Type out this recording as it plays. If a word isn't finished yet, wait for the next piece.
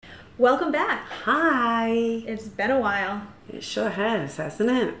Welcome back. Hi. It's been a while. It sure has,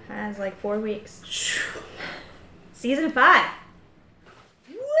 hasn't it? Has like 4 weeks. Season 5.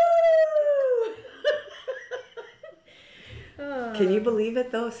 Woo! Oh. Can you believe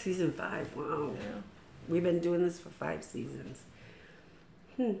it though? Season 5. Wow. Yeah. We've been doing this for 5 seasons.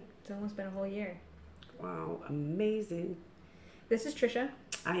 It's almost been a whole year. Wow. Amazing. This is Trisha.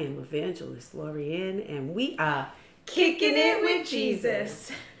 I am Evangelist Lorianne, and we are Kicking it with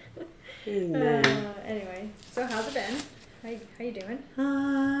Jesus. Amen. Anyway, so how's it been? How you doing?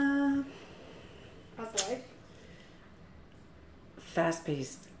 How's life?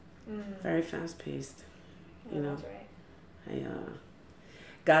 Fast-paced. Very fast-paced. You know. That's right.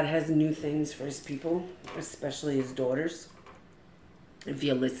 God has new things for his people, especially his daughters, if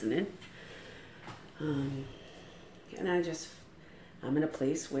you're listening. And I'm in a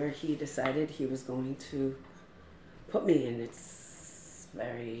place where he decided he was going to put me in. It's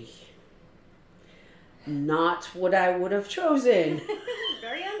very not what I would have chosen.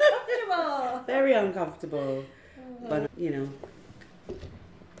 Very uncomfortable. Very uncomfortable. But,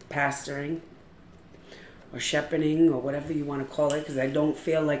 pastoring or shepherding or whatever you want to call it, because I don't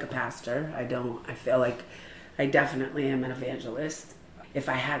feel like a pastor. I feel like I definitely am an evangelist. If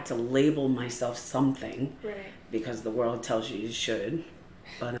I had to label myself something, Right. because the world tells you should,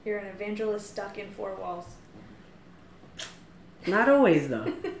 but You're an evangelist stuck in 4 walls. not always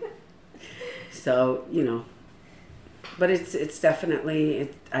though. So, but it's definitely,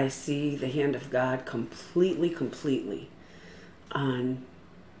 I see the hand of God completely on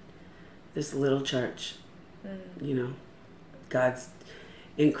this little church. God's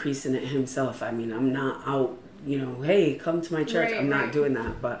increasing it himself. I mean, I'm not out, hey, come to my church. Right, I'm not right. doing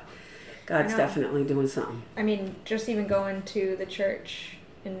that, but God's know. definitely doing something. I mean, just even going to the church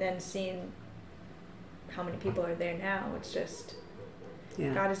and then seeing how many people are there now, it's just,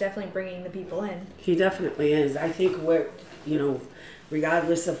 Yeah. God is definitely bringing the people in. He definitely is. I think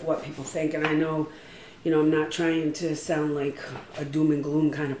regardless of what people think, and I know, I'm not trying to sound like a doom and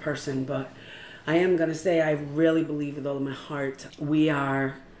gloom kind of person, but I am going to say I really believe with all of my heart we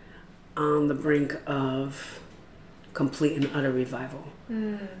are on the brink of complete and utter revival.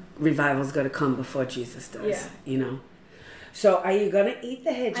 Revival's going to come before Jesus does, So are you going to eat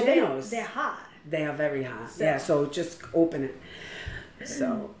the hedgerows? They're hot. They are very hot. So- Yeah, so just open it.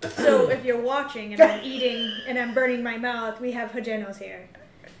 So if you're watching and I'm eating and I'm burning my mouth, we have rellenos here.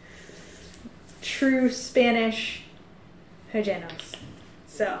 True Spanish rellenos.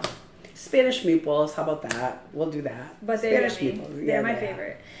 So, Spanish meatballs, how about that? We'll do that. but they're Spanish yummy. meatballs. They're my they are.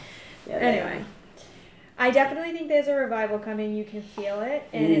 favorite. Yeah, they Anyway, I definitely think there's a revival coming. You can feel it,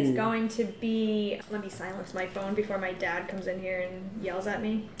 and it's going to be. Let me silence my phone before my dad comes in here and yells at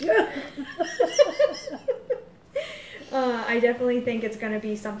me. are. I definitely think it's going to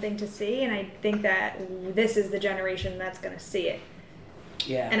be something to see, and I think that this is the generation that's going to see it.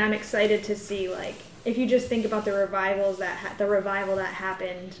 Yeah. And I'm excited to see, like, if you just think about the revivals the revival that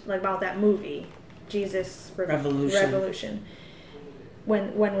happened, like about that movie, Jesus Revolution.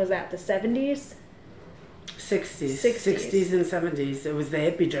 When was that? The 70s? 60s and 70s. It was the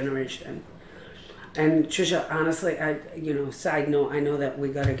hippie generation. And Trisha, honestly, side note, I know that we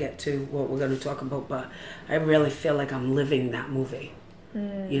got to get to what we're going to talk about, but I really feel like I'm living that movie.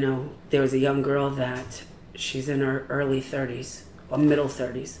 There was a young girl that she's in her early 30s or middle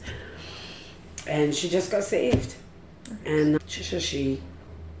 30s, and she just got saved. And Trisha,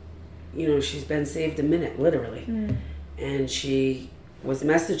 she's been saved a minute, literally. And she was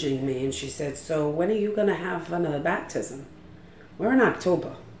messaging me, and she said, so when are you going to have another baptism? We're in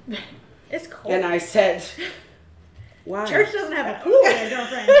October. It's cold. And I said, why? Church doesn't have a pool there,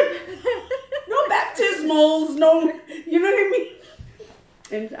 girlfriend. No baptismals, no, you know what I mean?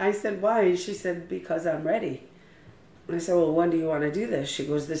 And I said, why? And she said, because I'm ready. And I said, well, when do you want to do this? She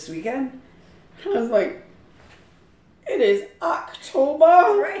goes, this weekend? I was like, it is October.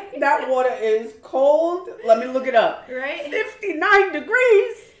 Right. That water is cold. Let me look it up. Right? 59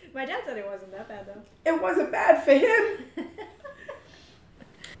 degrees. My dad said it wasn't that bad, though. It wasn't bad for him.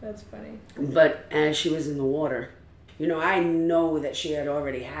 That's funny. But as she was in the water, I know that she had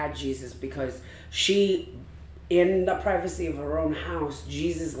already had Jesus, because she, in the privacy of her own house,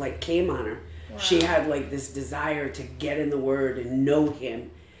 Jesus came on her. Wow. She had this desire to get in the Word and know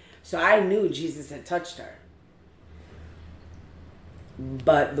Him. So I knew Jesus had touched her.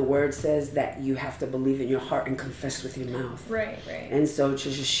 But the Word says that you have to believe in your heart and confess with your mouth. Right. And so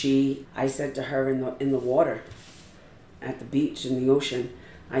I said to her in the water, at the beach, in the ocean,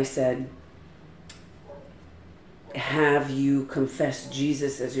 I said, have you confessed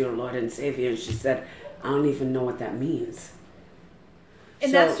Jesus as your Lord and Savior? And she said, I don't even know what that means.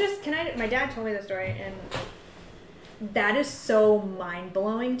 And that's just, my dad told me the story, and that is so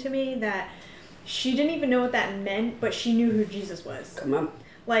mind-blowing to me that she didn't even know what that meant, but she knew who Jesus was. Come on.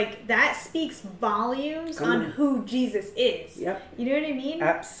 Like, that speaks volumes on who Jesus is. Yep. You know what I mean?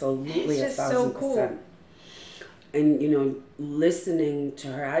 Absolutely, it's just so cool. And, listening to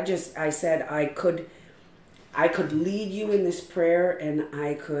her, I said I could lead you in this prayer, and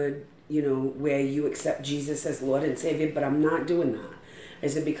I could, where you accept Jesus as Lord and Savior, but I'm not doing that. I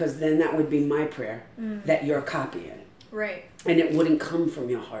said, because then that would be my prayer that you're copying. Right. And it wouldn't come from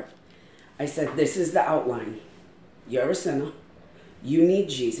your heart. I said, this is the outline. You're a sinner. You need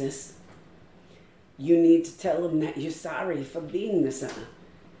Jesus. You need to tell him that you're sorry for being the sinner.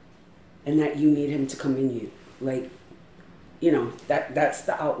 And that you need him to come in you. Like, that's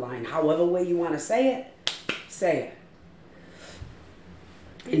the outline. However way you want to say it, say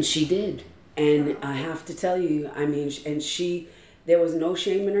it. And she did. And I have to tell you, there was no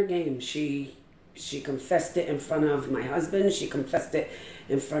shame in her game. She confessed it in front of my husband. She confessed it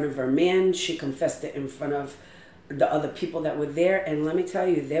in front of her man. She confessed it in front of the other people that were there. And let me tell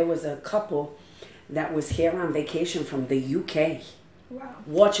you, there was a couple that was here on vacation from the UK. Wow.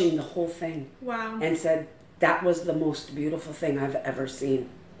 Watching the whole thing. Wow. And said, that was the most beautiful thing I've ever seen.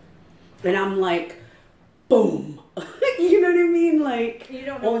 And I'm like, boom. You know what I mean? Like, you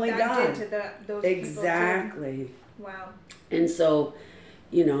don't know only what that God. did to those Exactly. people too. Wow. And so,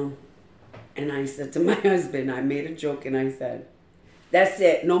 and I said to my husband, I made a joke and I said, that's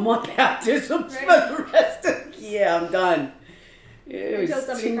it. No more baptisms for the rest of the year. I'm done. It until was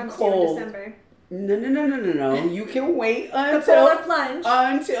somebody too comes cold. to you in December. No. You can wait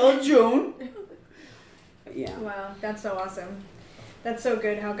until June. Yeah. Wow, that's so awesome. That's so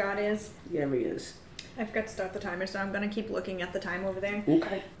good how God is. Yeah, he is. I forgot to start the timer, so I'm going to keep looking at the time over there.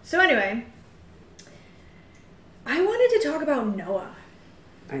 Okay. So anyway, I wanted to talk about Noah.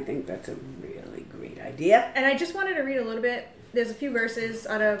 I think that's a really great idea. And I just wanted to read a little bit. There's a few verses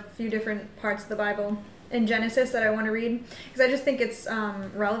out of a few different parts of the Bible in Genesis that I want to read because I just think it's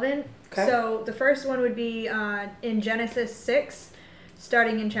relevant. Okay. So the first one would be in Genesis 6,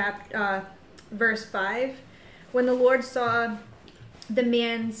 starting in verse 5. When the Lord saw the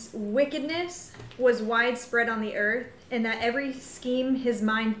man's wickedness was widespread on the earth, and that every scheme his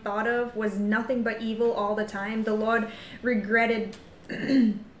mind thought of was nothing but evil all the time, the Lord regretted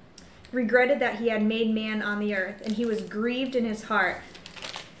that he had made man on the earth, and he was grieved in his heart.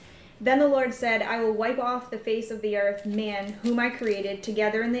 Then the Lord said, I will wipe off the face of the earth man whom I created,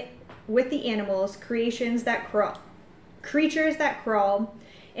 together with the animals, creatures that crawl,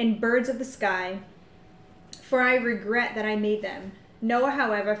 and birds of the sky, for I regret that I made them. Noah,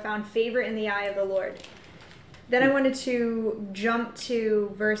 however, found favor in the eye of the Lord. Then I wanted to jump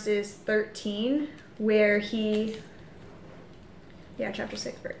to verses 13, where chapter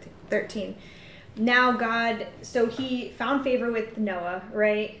 6, verse 13. Now God, so he found favor with Noah,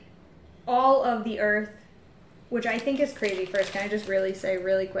 right? All of the earth, which I think is crazy. First, can I just really say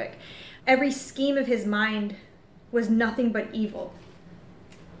really quick? Every scheme of his mind was nothing but evil.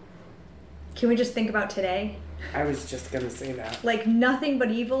 Can we just think about today? I was just going to say that. Like, nothing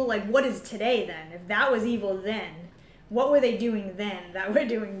but evil? Like, what is today then? If that was evil then, what were they doing then that we're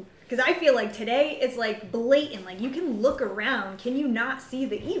doing? Because I feel like today it's like blatant. Like, you can look around. Can you not see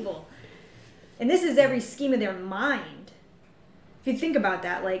the evil? And this is every scheme of their mind. If you think about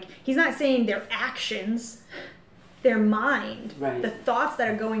that, like, he's not saying their actions, their mind, right. The thoughts that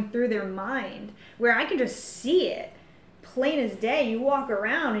are going through their mind, where I can just see it. Plain as day, you walk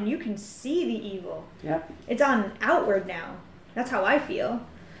around and you can see the evil. Yep. It's on outward now. That's how I feel.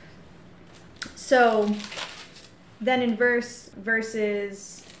 So then in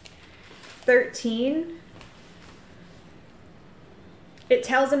verses 13, it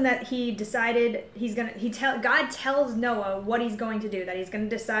tells him that he decided God tells Noah what he's going to do, that he's going to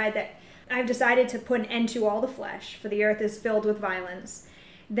decide that I've decided to put an end to all the flesh, for the earth is filled with violence.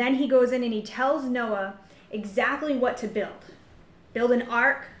 Then he goes in and he tells Noah exactly what to build. Build an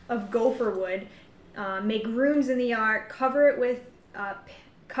ark of gopher wood, make rooms in the ark, cover it with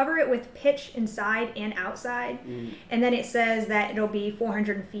pitch inside and outside. And then it says that it'll be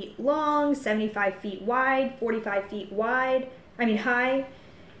 400 feet long, 75 feet wide, 45 feet high.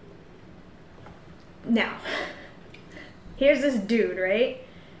 Now, here's this dude, right?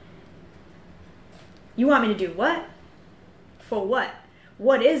 You want me to do what? For what?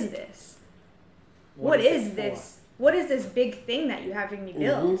 What is this? What is this? What is this big thing that you have me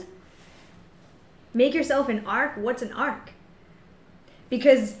build? Mm-hmm. Make yourself an ark. What's an ark?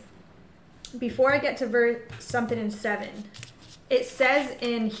 Because before I get to verse something in 7, it says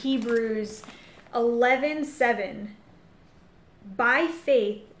in Hebrews 11:7, By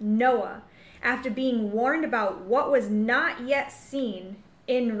faith, Noah, after being warned about what was not yet seen,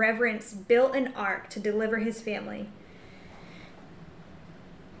 in reverence built an ark to deliver his family.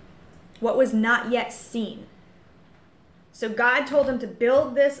 What was not yet seen. So God told him to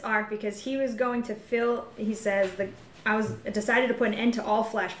build this ark because he was going to fill, he says, I decided to put an end to all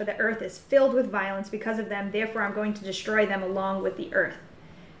flesh, for the earth is filled with violence because of them. Therefore, I'm going to destroy them along with the earth.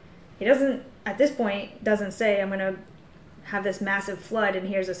 He doesn't, at this point, doesn't say, I'm going to have this massive flood and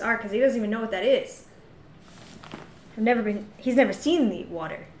here's this ark, because he doesn't even know what that is. He's never seen the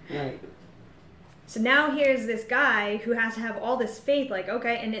water. Right. So now here's this guy who has to have all this faith, like,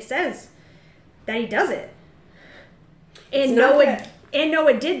 okay, and it says that he does it. And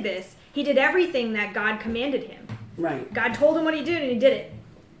Noah did this. He did everything that God commanded him. Right. God told him what he did, and he did it.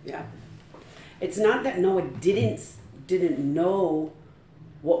 Yeah. It's not that Noah didn't know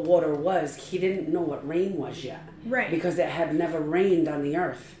what water was. He didn't know what rain was yet. Right. Because it had never rained on the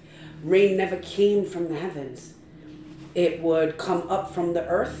earth. Rain never came from the heavens. It would come up from the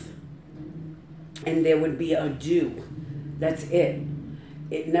earth, and there would be a dew. That's it.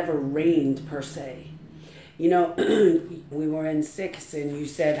 It never rained per se. You know, we were in 6, and you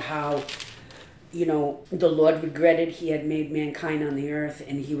said how, you know, the Lord regretted he had made mankind on the earth,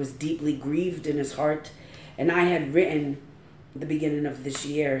 and he was deeply grieved in his heart. And I had written at the beginning of this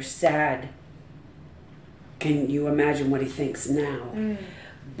year, sad. Can you imagine what he thinks now?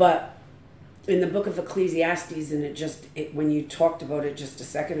 But in the book of Ecclesiastes, and when you talked about it just a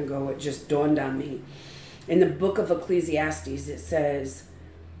second ago, it just dawned on me. In the book of Ecclesiastes, it says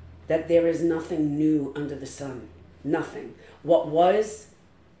that there is nothing new under the sun. Nothing. What was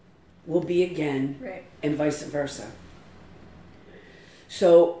will be again, right, and vice versa.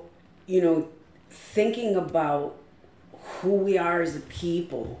 So, you know, thinking about who we are as a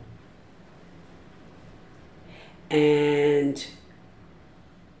people and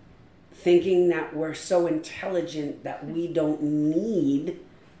thinking that we're so intelligent that we don't need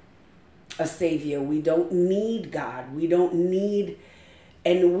a savior, we don't need God, we don't need,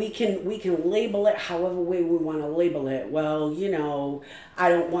 and we can label it however way we want to label it. Well, you know, I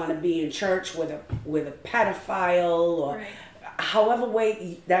don't want to be in church with a pedophile, or right, however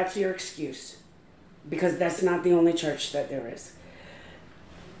way, that's your excuse, because that's not the only church that there is.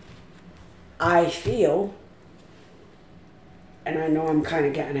 I feel, and I know I'm kind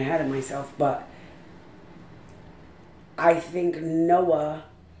of getting ahead of myself, but I think Noah,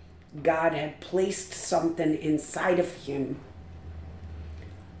 God had placed something inside of him,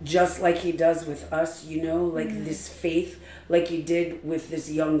 just like he does with us, you know, like this faith, like he did with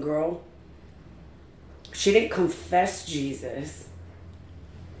this young girl. She didn't confess Jesus,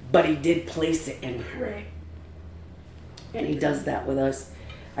 but he did place it in her. right. And he does that with us.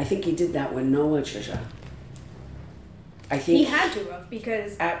 I think he did that with Noah, Trisha. I think He had to have,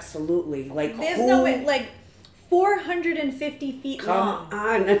 because absolutely. Like, there's no way, like 450 feet long. Come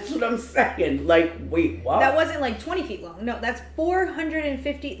on, that's what I'm saying. Like, wait, what? That wasn't like 20 feet long. No, that's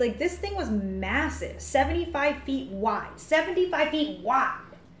 450. Like, this thing was massive. 75 feet wide. 75 feet wide.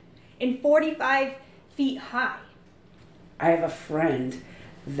 And 45 feet high. I have a friend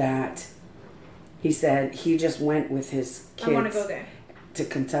that he said he just went with his kids I want to go there. to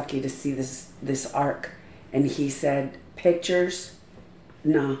Kentucky to see this ark. And he said, pictures?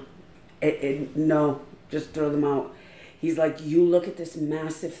 No. No. Just throw them out. He's like, you look at this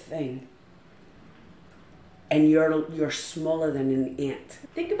massive thing, and you're smaller than an ant.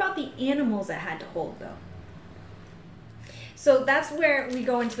 Think about the animals that had to hold, though. So that's where we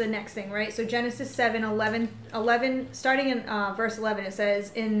go into the next thing, right? So Genesis 7:11, starting in verse 11, it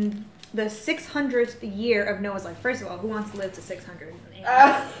says, in the 600th year of Noah's life. First of all, who wants to live to 600?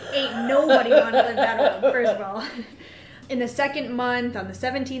 Ain't nobody want to live that old, first of all. In the second month, on the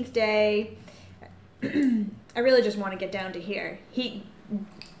 17th day, I really just want to get down to here. The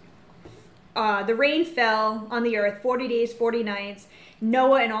rain fell on the earth 40 days, 40 nights.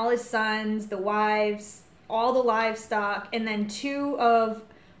 Noah and all his sons, the wives, all the livestock, and then 2 of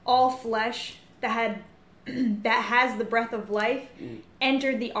all flesh that has the breath of life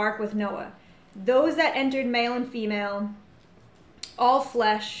entered the ark with Noah. Those that entered, male and female, all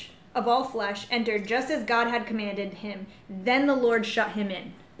flesh, entered just as God had commanded him. Then the Lord shut him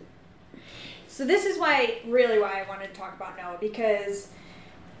in. So this is why I wanted to talk about Noah, because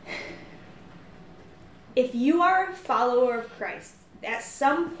if you are a follower of Christ, at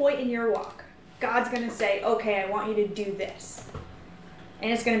some point in your walk, God's going to say, okay, I want you to do this.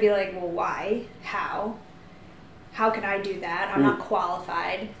 And it's going to be like, well, why? How? How can I do that? I'm not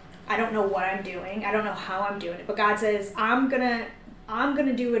qualified. I don't know what I'm doing. I don't know how I'm doing it. But God says, I'm gonna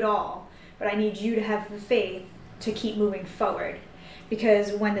do it all. But I need you to have the faith to keep moving forward.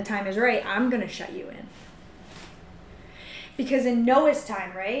 Because when the time is right, I'm going to shut you in. Because in Noah's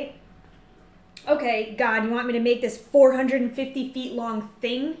time, right? Okay, God, you want me to make this 450 feet long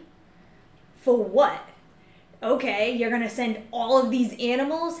thing? For what? Okay, you're going to send all of these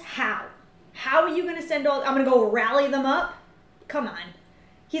animals? How? How are you going to send all... I'm going to go rally them up? Come on.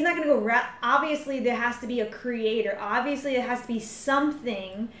 He's not going to go... Obviously, there has to be a creator. Obviously, there has to be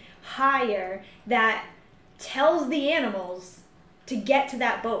something higher that tells the animals to get to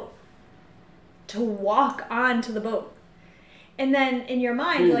that boat. To walk onto the boat. And then in your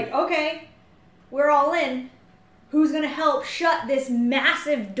mind, you're like, okay, we're all in. Who's going to help shut this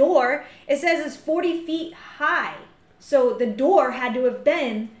massive door? It says it's 40 feet high. So the door had to have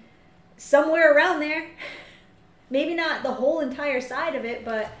been somewhere around there. Maybe not the whole entire side of it,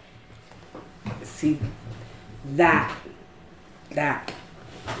 but... See, that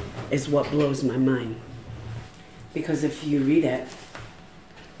is what blows my mind. Because if you read it,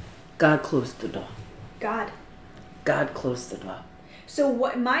 God closed the door. God closed the door. So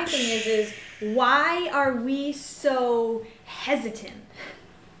what my thing is why are we so hesitant?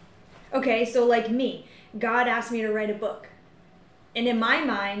 Okay, so like me, God asked me to write a book. And in my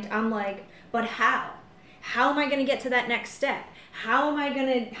mind, I'm like, but how? How am I going to get to that next step?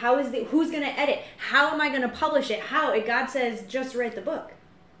 Who's going to edit? How am I going to publish it? God says, just write the book.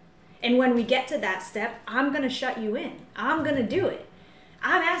 And when we get to that step, I'm going to shut you in. I'm going to do it.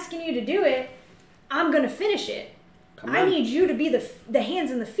 I'm asking you to do it. I'm going to finish it. I need you to be the hands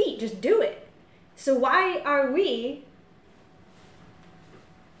and the feet. Just do it. So why are we...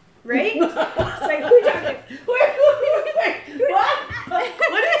 Right? It's like, who talking? Wait. What?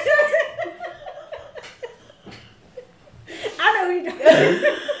 What is it? I don't know who you're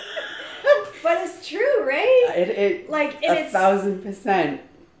talking. But it's true, right? It's 1,000%.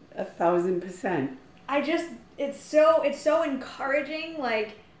 1,000%. It's so encouraging.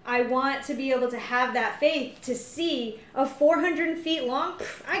 Like, I want to be able to have that faith to see a 400 feet long.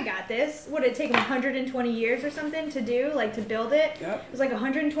 I got this. Would it take him 120 years or something to do, like to build it? Yep. It was like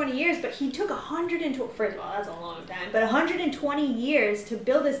 120 years, but he took 120. First of all, that's a long time, but 120 years to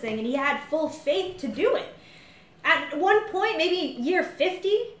build this thing, and he had full faith to do it. At one point, maybe year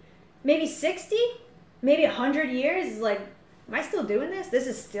 50, maybe 60, maybe 100 years is like, am I still doing this?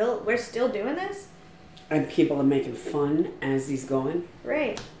 We're still doing this? And people are making fun as he's going.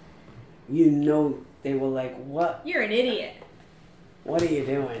 Right. You know, they were like, what? You're an idiot. What are you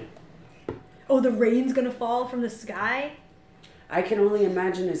doing? Oh, the rain's going to fall from the sky? I can only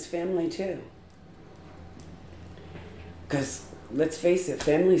imagine his family, too. Because, let's face it,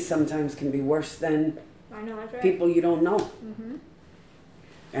 families sometimes can be worse than that's right. people you don't know. Mm-hmm.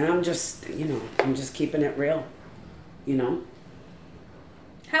 And I'm just keeping it real,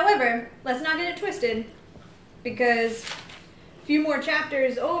 However, let's not get it twisted, because a few more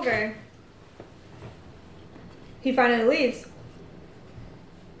chapters over, he finally leaves.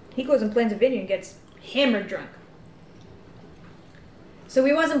 He goes and plants a vineyard and gets hammered drunk. So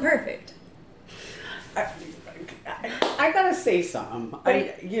he wasn't perfect. I gotta say something.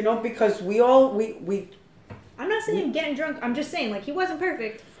 Because we I'm not saying getting drunk. I'm just saying, like, he wasn't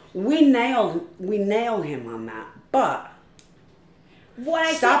perfect. We nail him on that, but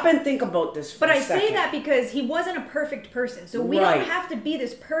stop and think about this for a second. But I say that because he wasn't a perfect person. So we don't have to be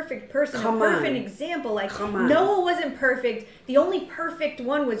this perfect person, perfect example. Like, Noah wasn't perfect. The only perfect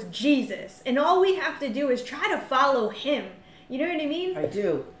one was Jesus. And all we have to do is try to follow him. You know what I mean? I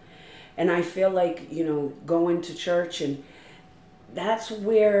do. And I feel like, going to church, and that's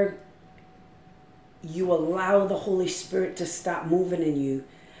where you allow the Holy Spirit to stop moving in you.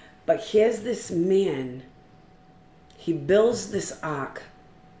 But here's this man. He builds this ark.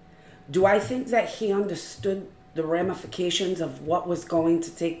 Do I think that he understood the ramifications of what was going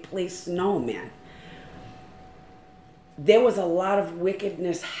to take place? No, man. There was a lot of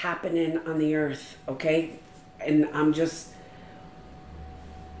wickedness happening on the earth, okay? And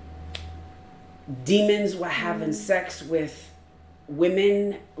demons were having sex with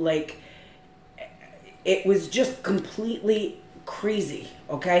women. Like, it was just completely crazy,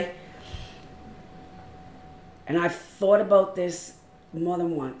 okay? And I've thought about this more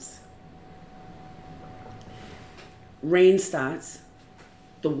than once. Rain starts.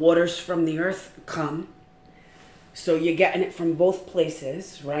 The waters from the earth come. So you're getting it from both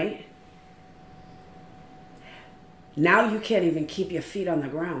places, right? Now you can't even keep your feet on the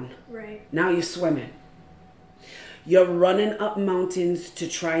ground. Right. Now you're swimming. You're running up mountains to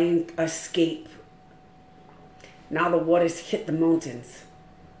try and escape. Now the waters hit the mountains,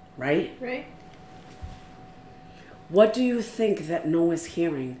 right? Right. What do you think that Noah's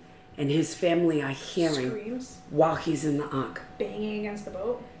hearing and his family are hearing screams while he's in the ark. Banging against the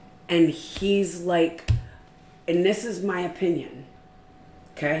boat. And he's like, and this is my opinion,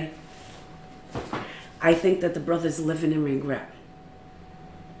 okay? I think that the brother's living in regret.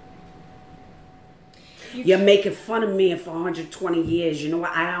 You're making fun of me for 120 years. You know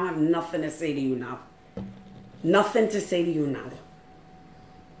what? I don't have nothing to say to you now. Nothing to say to you now.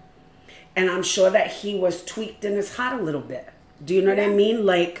 And I'm sure that he was tweaked in his heart a little bit. Do you know what I mean?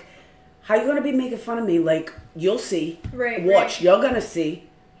 Like, how you going to be making fun of me? Like, you'll see. Right. Watch, you're going to see.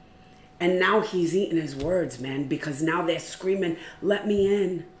 And now he's eating his words, man, because now they're screaming, let me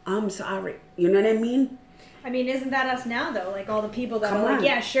in. I'm sorry. You know what I mean? I mean, isn't that us now, though? Like, all the people that are like,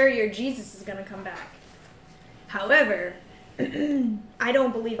 yeah, sure, your Jesus is going to come back. However, I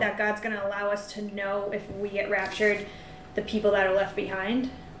don't believe that God's going to allow us to know if we get raptured, the people that are left behind.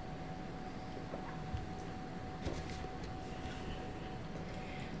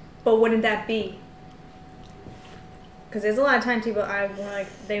 But wouldn't that be? Because there's a lot of times people,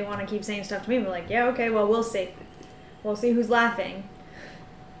 they want to keep saying stuff to me, but like, yeah, okay, well, we'll see. We'll see who's laughing.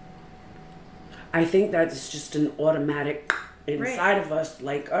 I think that's just an automatic inside of us,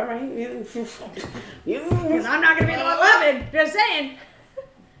 like, all right, because I'm not going to be the one laughing, just saying.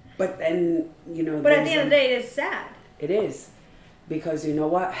 But then, you know. But at the end of the day, it is sad. It is. Because you know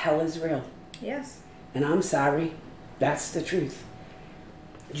what? Hell is real. Yes. And I'm sorry. That's the truth.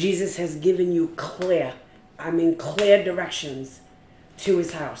 Jesus has given you clear directions to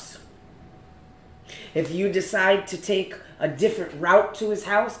his house. If you decide to take a different route to his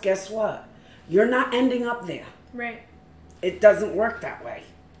house, guess what? You're not ending up there. Right. It doesn't work that way.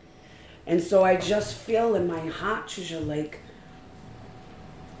 And so I just feel in my heart, Trisha, like,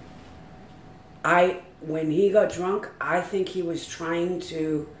 when he got drunk, I think he was trying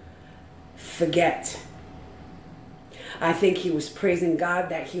to forget. I think he was praising God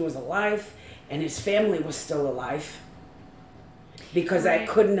that he was alive and his family was still alive. Because that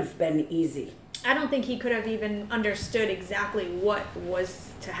couldn't have been easy. I don't think he could have even understood exactly what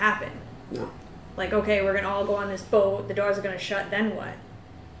was to happen. No. Like, okay, we're going to all go on this boat. The doors are going to shut. Then what?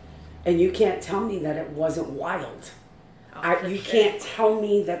 And you can't tell me that it wasn't wild. You sure. can't tell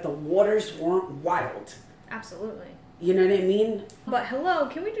me that the waters weren't wild. Absolutely. You know what I mean? But hello,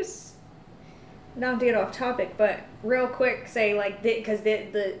 can we just, not to get off topic, but real quick say, like, because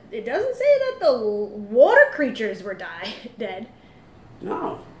it doesn't say that the water creatures were dead.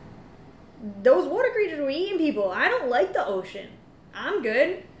 No. Those water creatures were eating people. I don't like the ocean. I'm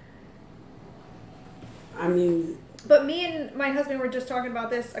good. I mean... But me and my husband were just talking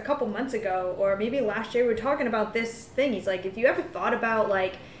about this a couple months ago, or maybe last year, we were talking about this thing. He's like, if you ever thought about,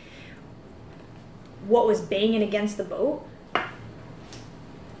 like, what was banging against the boat?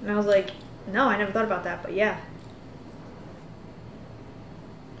 And I was like, no, I never thought about that, but yeah.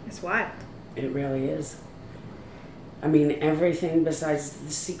 It's wild. It really is. I mean, everything besides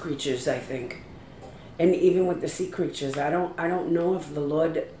the sea creatures, I think. And even with the sea creatures, I don't know if the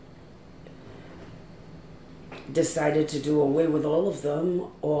Lord decided to do away with all of them,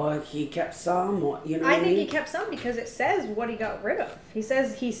 or he kept some, or you know what I mean? I think he kept some because it says what he got rid of. He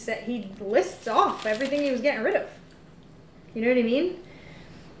says he lists off everything he was getting rid of. You know what I mean?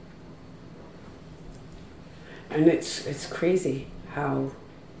 And it's crazy how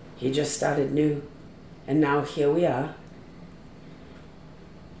he just started new, and now here we are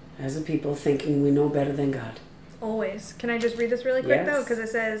as a people thinking we know better than God. Always. Can I just read this really quick, yes. though? Because it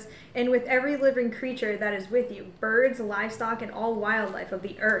says, and with every living creature that is with you, birds, livestock, and all wildlife of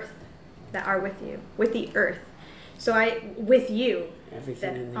the earth that are with you, with the earth. So with you,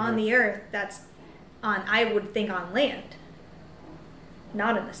 everything in the on earth. the earth, that's on, I would think on land,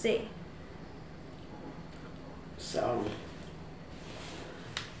 not in the sea. So,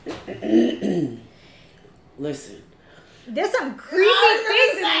 listen. There's some creepy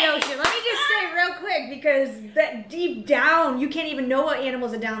things in the ocean. Let me just say real quick, because that deep down, you can't even know what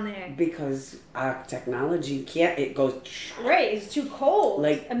animals are down there. Because our technology can't. It goes right. It's too cold.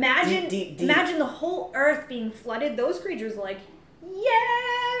 Like imagine deep. Imagine the whole earth being flooded. Those creatures like,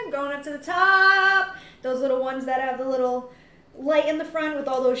 yeah, going up to the top. Those little ones that have the little light in the front with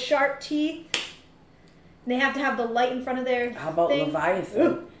all those sharp teeth. They have to have the light in front of their. How about thing?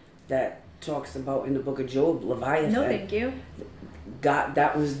 Leviathan? That talks about in the book of Job, Leviathan. No, thank you. God,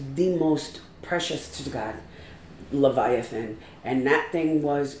 that was the most precious to God, Leviathan, and that thing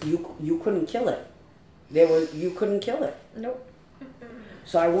was you couldn't kill it. You couldn't kill it. Nope.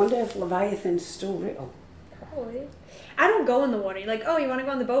 So I wonder if Leviathan's still real. Probably. I don't go in the water. You're like, oh, you want to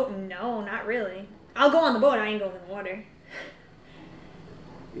go on the boat? No, not really. I'll go on the boat. I ain't going in the water.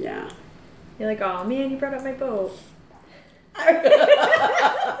 Yeah. You're like, oh man, you brought up my boat.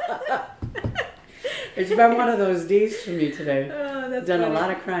 It's been one of those days for me today. Oh, that's done funny. a lot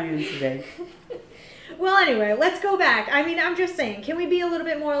of crying today. Well, anyway, let's go back. I mean, I'm just saying, can we be a little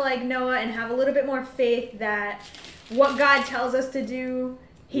bit more like Noah and have a little bit more faith that what God tells us to do,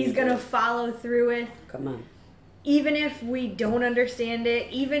 He's going to follow through with? Come on. Even if we don't understand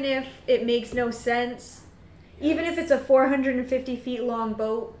it, even if it makes no sense, even if it's a 450 feet long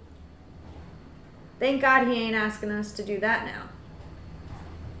boat, thank God He ain't asking us to do that now.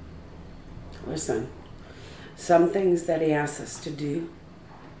 Listen, some things that He asks us to do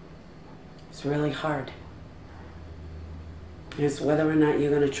is really hard. And it's whether or not you're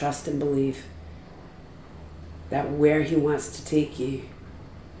going to trust and believe that where He wants to take you,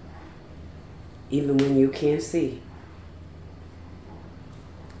 even when you can't see.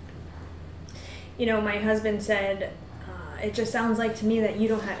 You know, my husband said, it just sounds like to me that you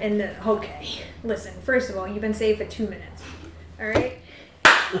don't have, okay, listen, first of all, you've been saved for 2 minutes, all right?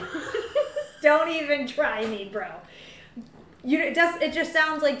 Don't even try me, bro. It just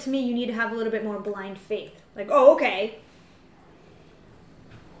sounds like to me you need to have a little bit more blind faith. Like, oh, okay.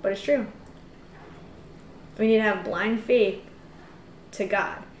 But it's true. We need to have blind faith to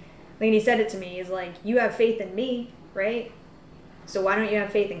God. Like, and he said it to me, he's like, you have faith in me, right? So why don't you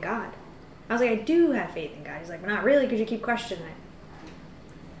have faith in God? I was like, I do have faith in God. He's like, well, not really, because you keep questioning it.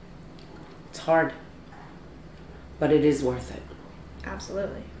 It's hard, but it is worth it.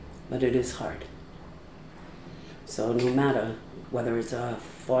 Absolutely. But it is hard. So no matter whether it's a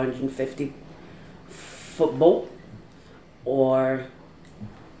 450 foot boat, or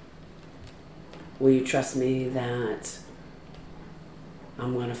will you trust me that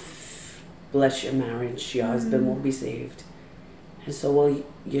I'm going to bless your marriage, your husband will be saved, and so will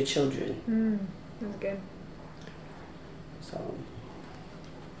your children. That's good. So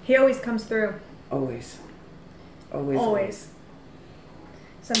He always comes through. always. Always.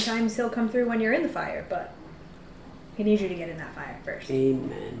 Sometimes He'll come through when you're in the fire, but He needs you to get in that fire first.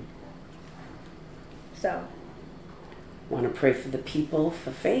 Amen. So. Want to pray for the people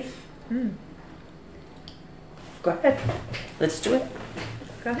for faith? Go ahead. Let's do it.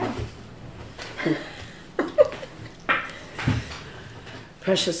 Go ahead.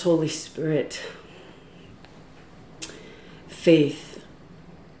 Precious Holy Spirit, faith,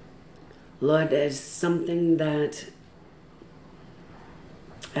 Lord, is something that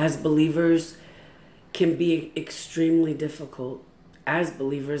as believers can be extremely difficult. As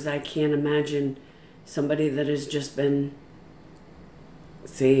believers, I can't imagine somebody that has just been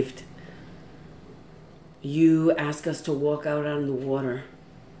saved. You ask us to walk out on the water.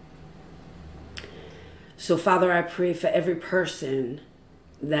 So, Father, I pray for every person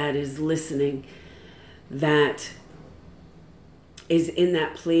that is listening, that is in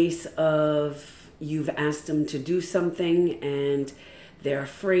that place of you've asked them to do something and they're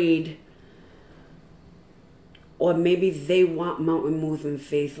afraid, or maybe they want mountain moving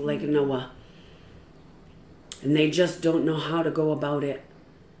faith like Noah and they just don't know how to go about it.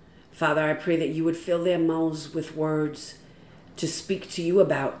 Father, I pray that you would fill their mouths with words to speak to you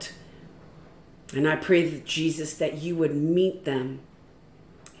about. And I pray, Jesus, that you would meet them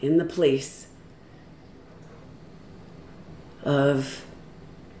in the place of,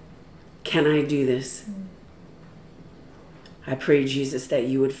 can I do this? I pray, Jesus, that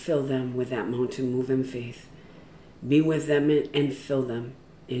you would fill them with that mountain moving faith. Be with them and fill them.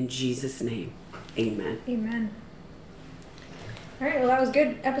 In Jesus' name, amen. Amen. All right, well, that was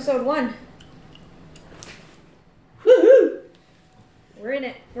good. Episode 1. Woohoo! We're in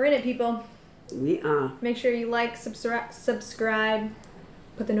it. We're in it, people. We are. Make sure you like, subscribe,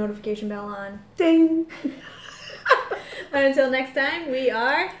 put the notification bell on. Ding! And until next time, we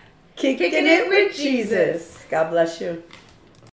are Kicking it with Jesus. God bless you.